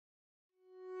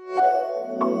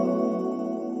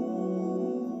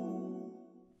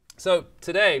So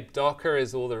today, Docker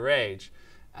is all the rage.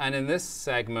 And in this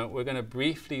segment, we're going to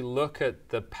briefly look at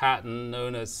the pattern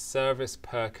known as service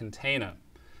per container.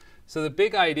 So the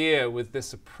big idea with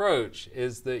this approach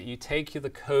is that you take the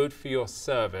code for your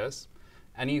service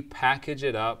and you package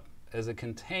it up as a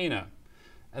container.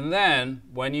 And then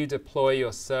when you deploy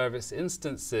your service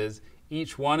instances,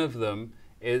 each one of them,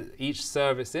 each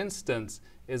service instance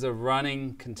is a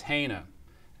running container.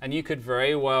 And you could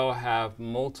very well have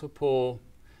multiple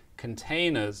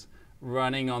containers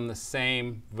running on the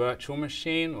same virtual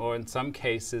machine, or in some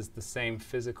cases, the same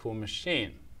physical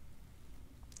machine.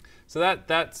 So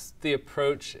that's the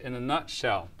approach in a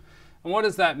nutshell. And what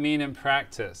does that mean in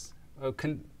practice? Well,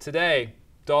 today,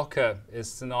 Docker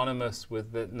is synonymous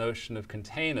with the notion of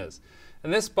containers.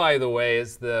 And this, by the way,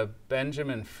 is the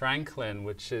Benjamin Franklin,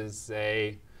 which is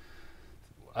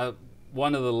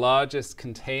one of the largest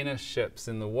container ships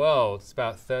in the world. It's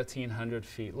about 1,300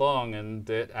 feet long, and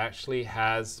it actually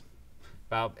has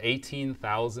about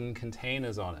 18,000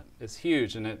 containers on it. It's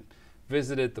huge, and it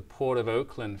visited the port of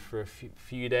Oakland for a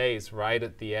few days right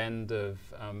at the end of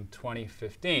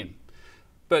 2015.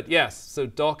 But yes, so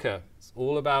Docker, it's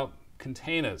all about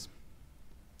containers.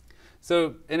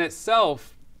 So in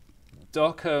itself,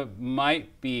 Docker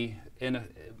might be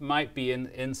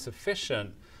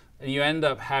insufficient, and you end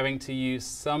up having to use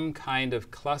some kind of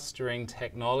clustering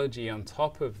technology on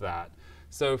top of that.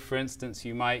 So for instance,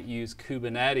 you might use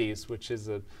Kubernetes, which is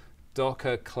a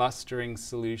Docker clustering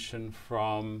solution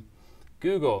from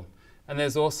Google. And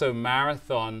there's also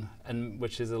Marathon,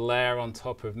 which is a layer on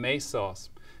top of Mesos,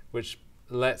 which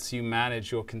lets you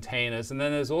manage your containers. And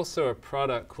then there's also a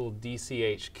product called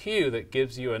DCHQ that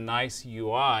gives you a nice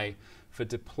UI for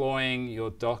deploying your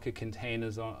Docker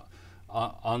containers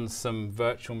on some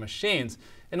virtual machines.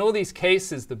 In all these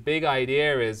cases, the big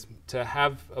idea is to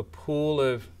have a pool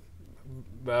of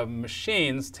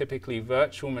machines, typically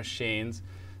virtual machines,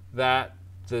 that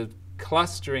the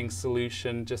clustering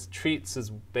solution just treats as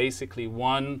basically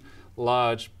one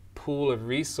large pool of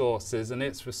resources, and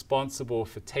it's responsible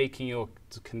for taking your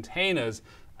containers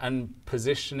and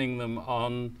positioning them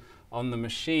on the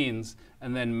machines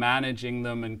and then managing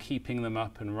them and keeping them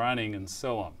up and running and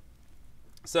so on.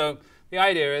 So the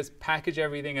idea is package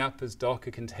everything up as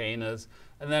Docker containers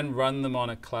and then run them on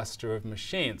a cluster of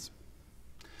machines.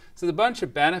 So there's a bunch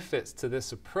of benefits to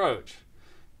this approach.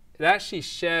 It actually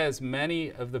shares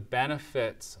many of the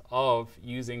benefits of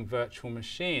using virtual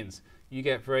machines. You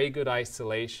get very good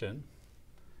isolation,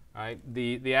 right?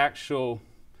 The actual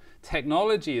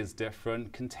technology is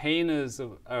different. Containers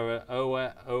are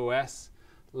an OS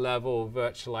level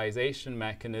virtualization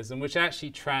mechanism, which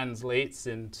actually translates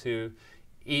into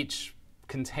each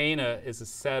container is a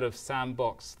set of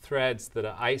sandbox threads that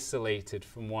are isolated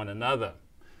from one another.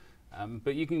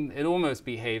 But it almost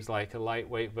behaves like a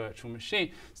lightweight virtual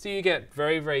machine. So you get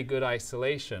very, very good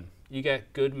isolation. You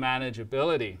get good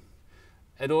manageability.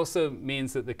 It also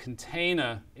means that the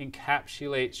container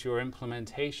encapsulates your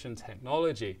implementation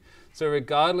technology. So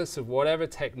regardless of whatever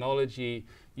technology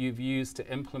you've used to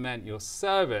implement your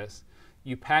service,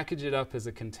 you package it up as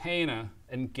a container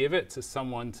and give it to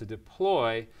someone to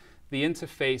deploy. The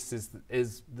interface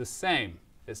is the same.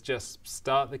 It's just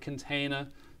start the container,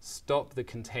 stop the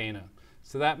container.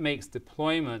 So that makes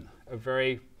deployment a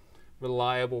very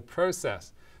reliable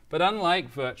process. But unlike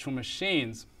virtual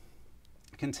machines,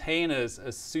 containers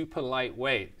are super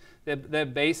lightweight. They're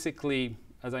basically,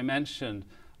 as I mentioned,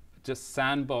 just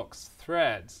sandbox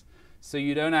threads. So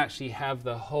you don't actually have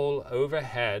the whole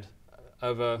overhead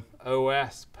of a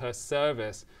OS per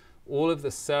service. All of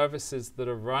the services that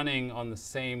are running on the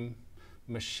same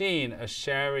machine are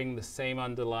sharing the same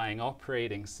underlying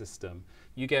operating system.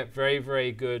 You get very,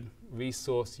 very good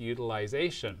resource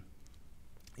utilization.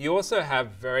 You also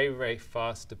have very, very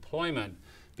fast deployment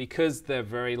because they're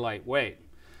very lightweight.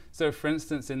 So for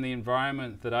instance, in the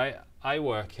environment that I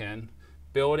work in,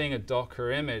 building a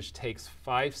Docker image takes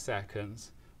 5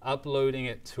 seconds, uploading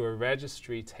it to a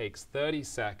registry takes 30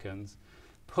 seconds,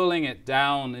 pulling it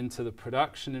down into the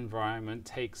production environment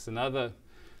takes another,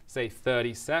 say,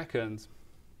 30 seconds.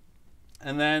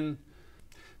 And then,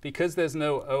 because there's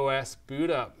no OS boot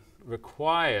up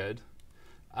required,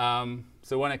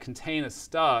 so when a container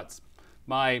starts,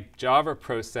 my Java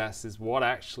process is what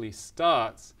actually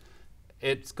starts.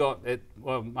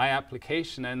 Well, my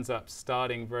application ends up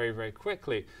starting very, very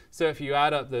quickly. So if you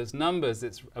add up those numbers,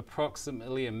 it's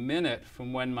approximately a minute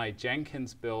from when my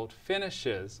Jenkins build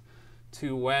finishes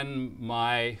to when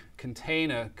my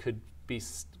container could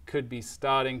be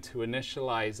starting to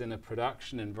initialize in a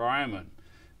production environment,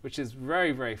 which is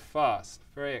very, very fast,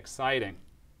 very exciting.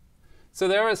 So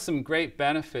there are some great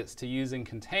benefits to using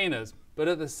containers, but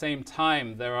at the same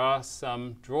time, there are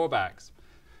some drawbacks.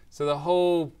 So the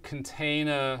whole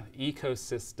container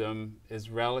ecosystem is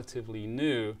relatively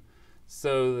new,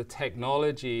 so the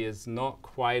technology is not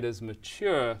quite as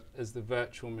mature as the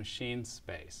virtual machine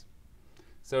space.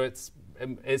 So it's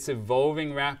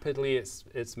evolving rapidly,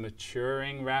 it's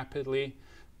maturing rapidly,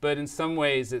 but in some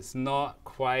ways it's not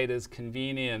quite as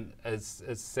convenient as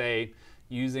say,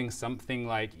 using something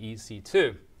like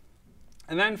EC2.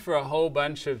 And then for a whole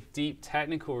bunch of deep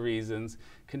technical reasons,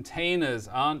 containers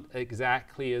aren't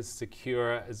exactly as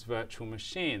secure as virtual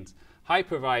machines.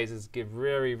 Hypervisors give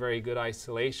very, very good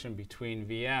isolation between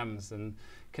VMs, and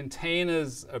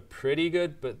containers are pretty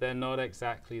good, but they're not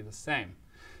exactly the same.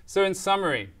 So in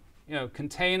summary,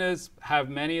 containers have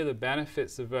many of the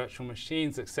benefits of virtual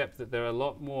machines, except that they're a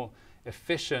lot more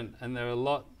efficient and they're a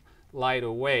lot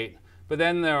lighter weight. But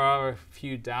then there are a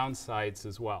few downsides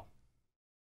as well.